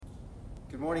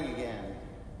Good morning again.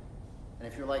 And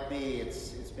if you're like me,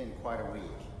 it's been quite a week.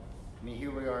 I mean, here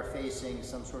we are facing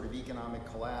some sort of economic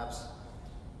collapse.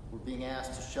 We're being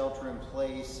asked to shelter in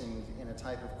place in a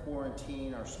type of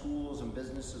quarantine. Our schools and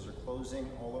businesses are closing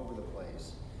all over the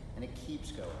place, and it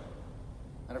keeps going.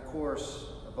 And of course,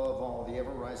 above all, the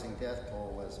ever-rising death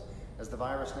toll as the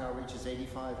virus now reaches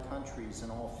 85 countries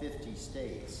in all 50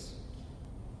 states.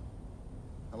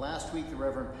 Now, last week, the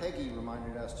Reverend Peggy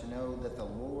reminded us to know that the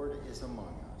Lord is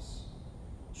among us,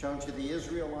 shown to the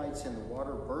Israelites in the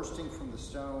water bursting from the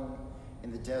stone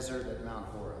in the desert at Mount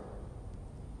Horeb.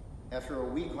 After a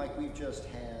week like we've just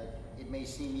had, it may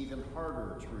seem even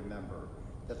harder to remember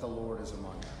that the Lord is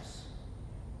among us.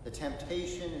 The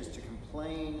temptation is to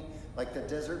complain like the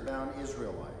desert-bound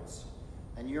Israelites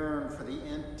and yearn for the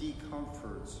empty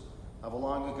comforts of a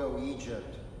long-ago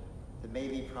Egypt that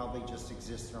maybe probably just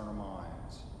exists in our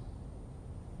minds.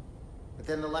 But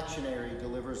then the lectionary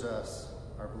delivers us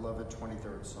our beloved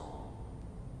 23rd Psalm.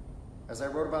 As I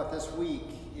wrote about this week,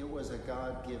 it was a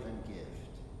God-given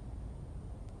gift.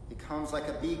 It comes like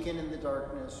a beacon in the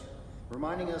darkness,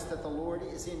 reminding us that the Lord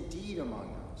is indeed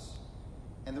among us,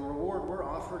 and the reward we're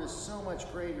offered is so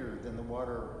much greater than the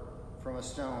water from a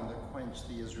stone that quenched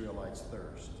the Israelites'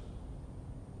 thirst.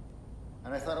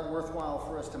 And I thought it worthwhile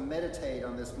for us to meditate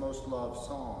on this most loved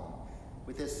psalm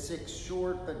with its 6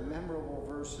 short but memorable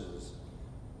verses,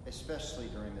 especially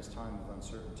during this time of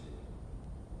uncertainty.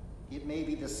 It may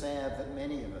be the salve that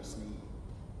many of us need.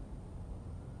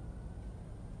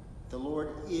 The Lord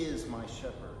is my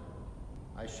shepherd,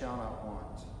 I shall not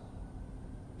want.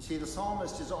 You see, the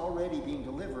psalmist is already being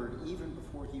delivered even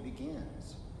before he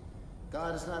begins.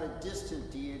 God is not a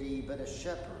distant deity, but a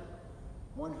shepherd,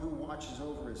 one who watches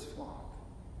over his flock.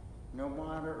 No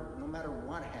matter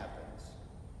what happens,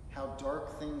 how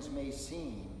dark things may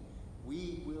seem,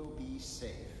 we will be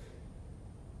safe.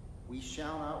 We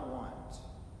shall not want.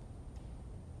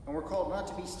 And we're called not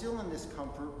to be still in this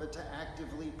comfort, but to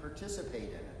actively participate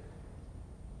in it.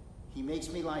 He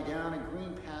makes me lie down in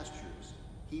green pastures.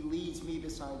 He leads me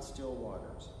beside still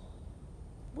waters.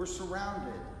 We're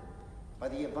surrounded by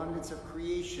the abundance of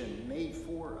creation made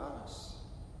for us.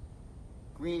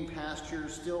 Green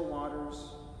pastures, still waters.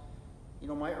 You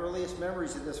know, my earliest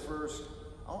memories of this verse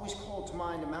always called to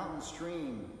mind a mountain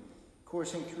stream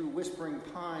coursing through whispering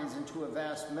pines into a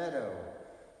vast meadow,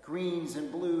 greens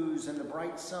and blues and the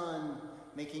bright sun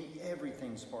making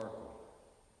everything sparkle.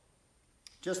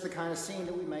 Just the kind of scene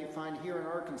that we might find here in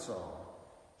Arkansas,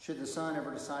 should the sun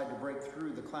ever decide to break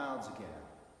through the clouds again.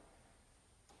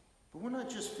 But we're not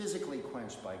just physically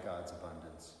quenched by God's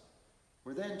abundance.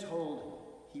 We're then told,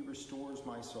 He restores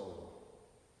my soul.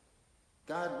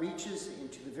 God reaches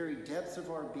into the very depths of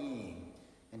our being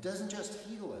and doesn't just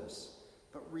heal us,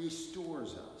 but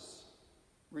restores us,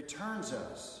 returns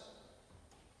us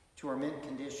to our mint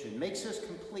condition, makes us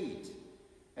complete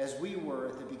as we were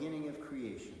at the beginning of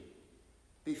creation,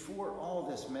 before all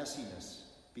this messiness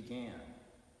began.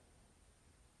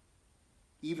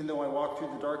 Even though I walk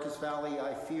through the darkest valley,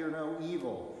 I fear no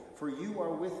evil, for you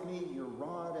are with me, your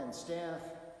rod and staff,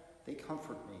 they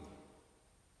comfort me.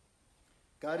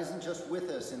 God isn't just with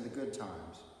us in the good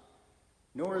times,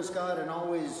 nor is God in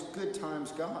always good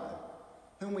times God,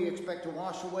 whom we expect to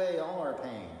wash away all our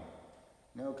pain.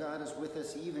 No, God is with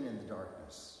us even in the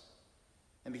darkness.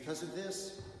 And because of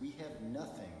this, we have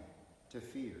nothing to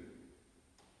fear.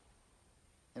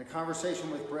 In a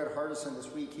conversation with Brett Hardison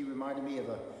this week, he reminded me of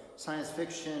a science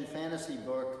fiction fantasy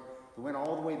book that went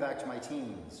all the way back to my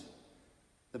teens.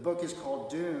 The book is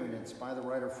called Dune. It's by the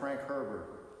writer Frank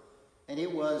Herbert. And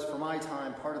it was, for my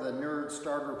time, part of the nerd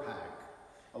starter pack,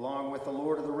 along with The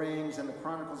Lord of the Rings and The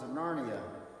Chronicles of Narnia,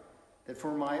 that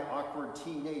for my awkward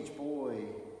teenage boy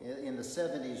in the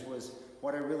 70s was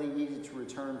what I really needed to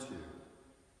return to.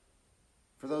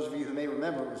 For those of you who may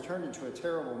remember, it was turned into a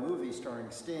terrible movie starring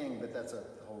Sting, but that's a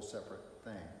whole separate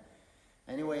thing.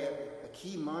 Anyway, a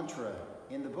key mantra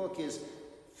in the book is,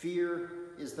 fear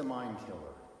is the mind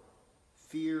killer.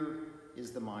 Fear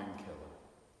is the mind killer.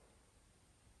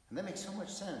 And that makes so much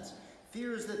sense.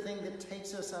 Fear is the thing that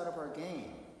takes us out of our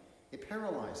game. It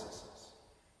paralyzes us.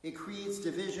 It creates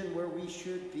division where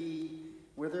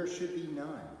there should be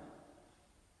none.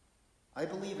 I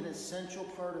believe an essential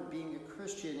part of being a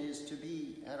Christian is to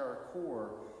be, at our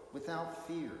core, without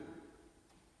fear.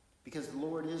 Because the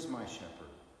Lord is my shepherd.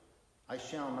 I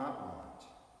shall not want.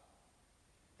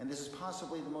 And this is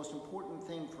possibly the most important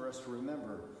thing for us to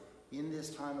remember in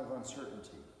this time of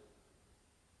uncertainty.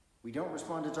 We don't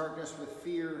respond to darkness with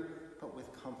fear, but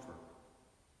with comfort.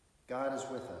 God is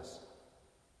with us.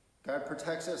 God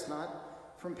protects us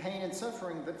not from pain and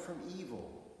suffering, but from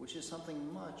evil, which is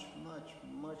something much, much,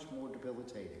 much more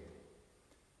debilitating.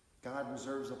 God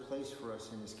reserves a place for us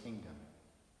in his kingdom.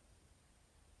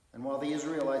 And while the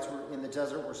Israelites were in the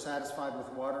desert were satisfied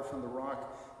with water from the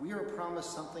rock, we are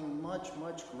promised something much,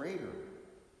 much greater.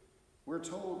 We're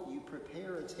told, you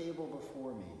prepare a table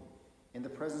before me in the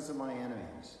presence of my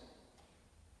enemies.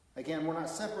 Again, we're not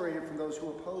separated from those who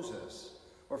oppose us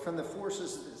or from the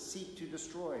forces that seek to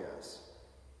destroy us.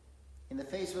 In the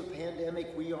face of a pandemic,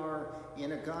 we are,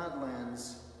 in a God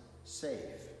lens,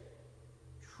 safe.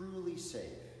 Truly safe.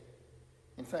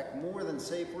 In fact, more than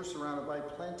safe, we're surrounded by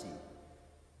plenty.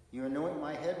 You anoint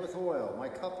my head with oil, my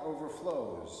cup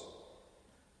overflows.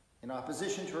 In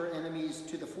opposition to our enemies,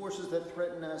 to the forces that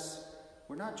threaten us,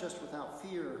 we're not just without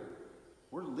fear,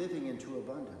 we're living into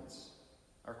abundance.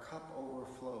 Our cup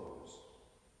overflows.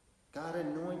 God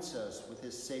anoints us with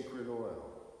his sacred oil.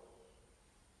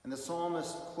 And the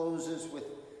psalmist closes with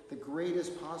the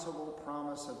greatest possible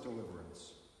promise of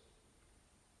deliverance.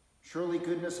 Surely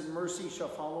goodness and mercy shall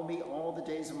follow me all the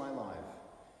days of my life,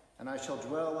 and I shall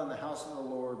dwell in the house of the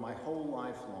Lord my whole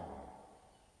life long.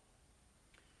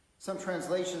 Some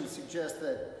translations suggest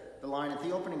that the line at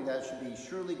the opening of that should be,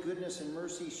 surely goodness and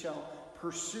mercy shall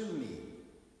pursue me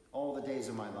all the days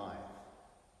of my life.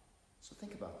 So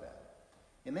think about that.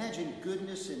 Imagine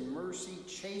goodness and mercy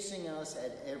chasing us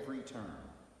at every turn.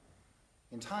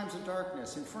 In times of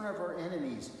darkness, in front of our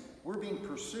enemies, we're being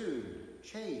pursued,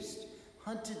 chased,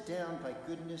 hunted down by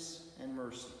goodness and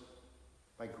mercy,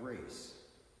 by grace.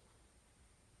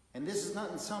 And this is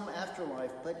not in some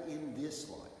afterlife, but in this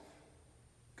life.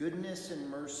 Goodness and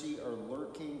mercy are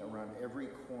lurking around every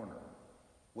corner,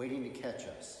 waiting to catch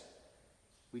us.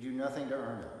 We do nothing to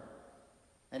earn it.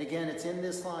 And again, it's in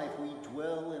this life we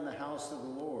dwell in the house of the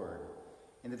Lord,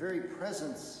 in the very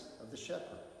presence of the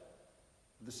shepherd,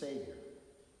 of the Savior.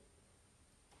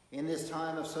 In this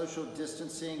time of social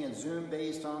distancing and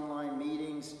Zoom-based online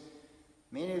meetings,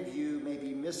 many of you may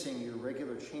be missing your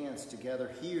regular chance to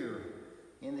gather here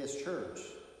in this church,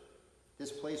 this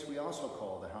place we also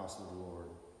call the house of the Lord.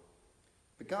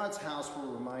 But God's house,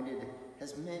 we're reminded,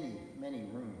 has many, many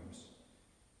rooms.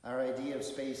 Our idea of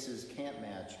spaces can't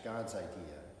match God's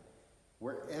idea.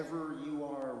 Wherever you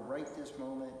are right this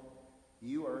moment,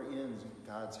 you are in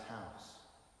God's house.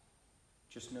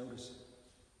 Just notice it.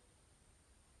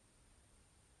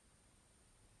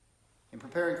 In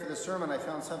preparing for the sermon, I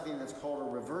found something that's called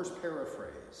a reverse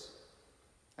paraphrase.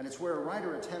 And it's where a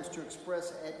writer attempts to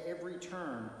express at every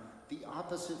turn the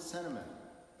opposite sentiment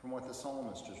from what the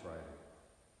psalmist is writing.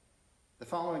 The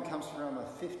following comes from a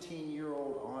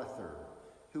 15-year-old author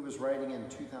who was writing in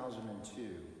 2002.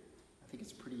 I think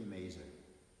it's pretty amazing.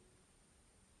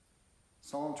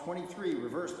 Psalm 23,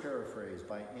 reverse paraphrase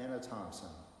by Anna Thompson.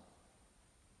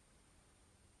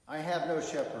 I have no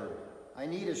shepherd. I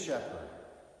need a shepherd.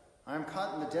 I am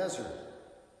caught in the desert.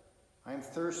 I am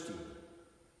thirsty,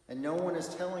 and no one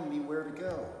is telling me where to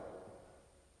go.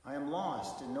 I am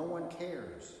lost, and no one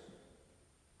cares.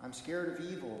 I'm scared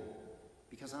of evil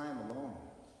because I am alone.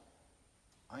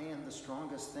 I am the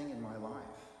strongest thing in my life.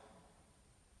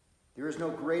 There is no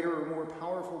greater or more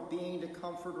powerful being to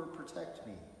comfort or protect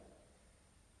me.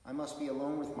 I must be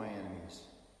alone with my enemies,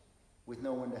 with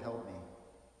no one to help me.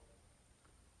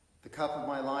 The cup of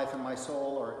my life and my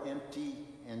soul are empty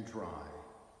and dry.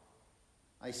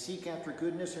 I seek after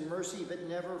goodness and mercy, but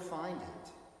never find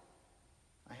it.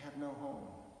 I have no home.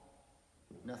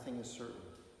 Nothing is certain.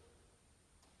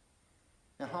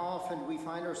 Now, how often do we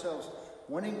find ourselves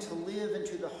wanting to live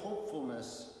into the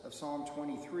hopefulness of Psalm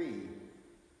 23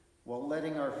 while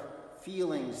letting our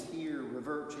feelings here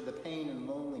revert to the pain and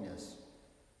loneliness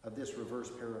of this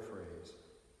reverse paraphrase?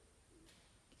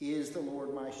 Is the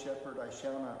Lord my shepherd, I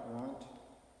shall not want?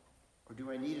 Or do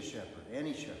I need a shepherd,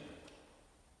 any shepherd?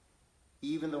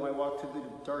 Even though I walk through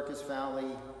the darkest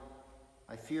valley,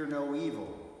 I fear no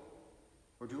evil.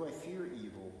 Or do I fear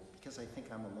evil because I think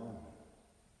I'm alone?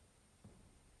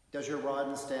 Does your rod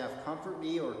and staff comfort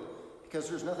me, or because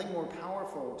there's nothing more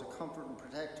powerful to comfort and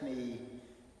protect me,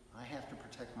 I have to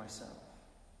protect myself?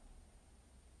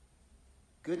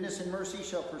 Goodness and mercy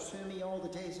shall pursue me all the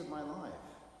days of my life.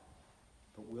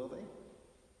 But will they?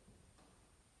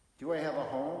 Do I have a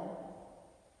home,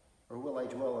 or will I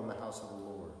dwell in the house of the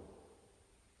Lord?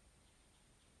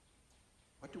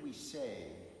 What do we say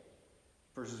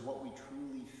versus what we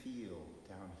truly feel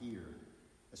down here,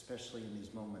 especially in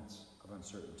these moments of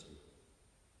uncertainty?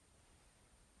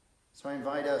 So I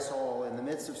invite us all, in the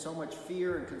midst of so much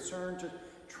fear and concern, to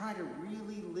try to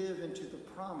really live into the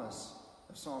promise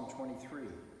of Psalm 23.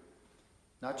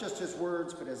 Not just as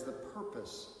words, but as the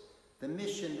purpose, the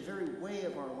mission, the very way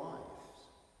of our lives.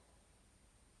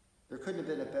 There couldn't have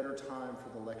been a better time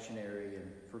for the lectionary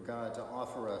and for God to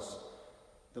offer us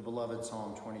the beloved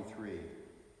Psalm 23.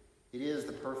 It is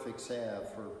the perfect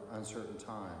salve for uncertain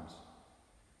times.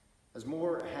 As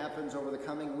more happens over the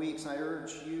coming weeks, I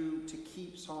urge you to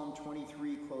keep Psalm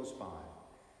 23 close by.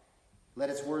 Let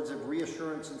its words of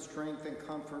reassurance and strength and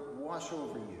comfort wash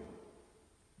over you.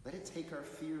 Let it take our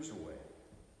fears away.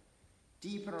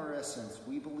 Deep in our essence,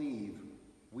 we believe,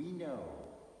 we know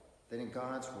that in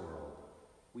God's world,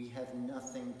 we have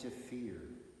nothing to fear,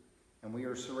 and we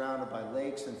are surrounded by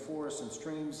lakes and forests and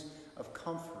streams of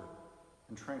comfort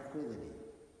and tranquility.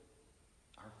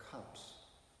 Our cups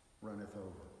runneth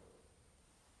over.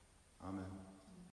 Amen.